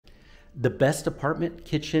The best apartment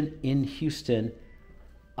kitchen in Houston,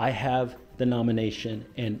 I have the nomination,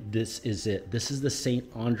 and this is it. This is the St.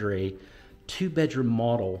 Andre 2-bedroom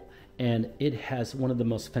model, and it has one of the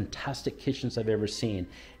most fantastic kitchens I've ever seen.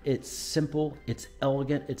 It's simple, it's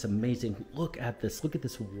elegant, it's amazing. Look at this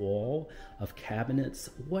wall of cabinets.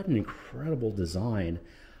 What an incredible design.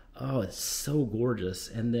 Oh, it's so gorgeous.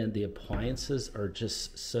 And then the appliances are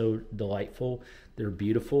just so delightful. They're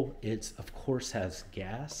beautiful. It's, of course, has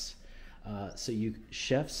gas. So you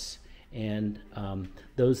chefs and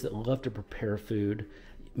those that love to prepare food,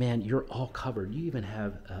 man, you're all covered. You even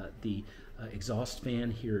have the exhaust fan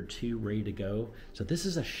here too, ready to go. So this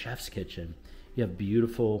is a chef's kitchen. You have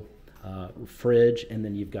beautiful fridge, and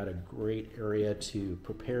then you've got a great area to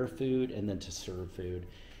prepare food and then to serve food.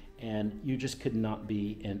 And you just could not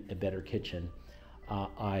be in a better kitchen.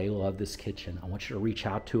 I love this kitchen. I want you to reach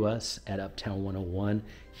out to us at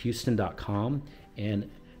uptown101houston.com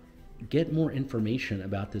and get more information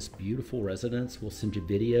about this beautiful residence. We'll send you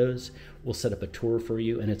videos. We'll set up a tour for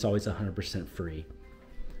you, and it's always 100% free.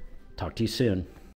 Talk to you soon.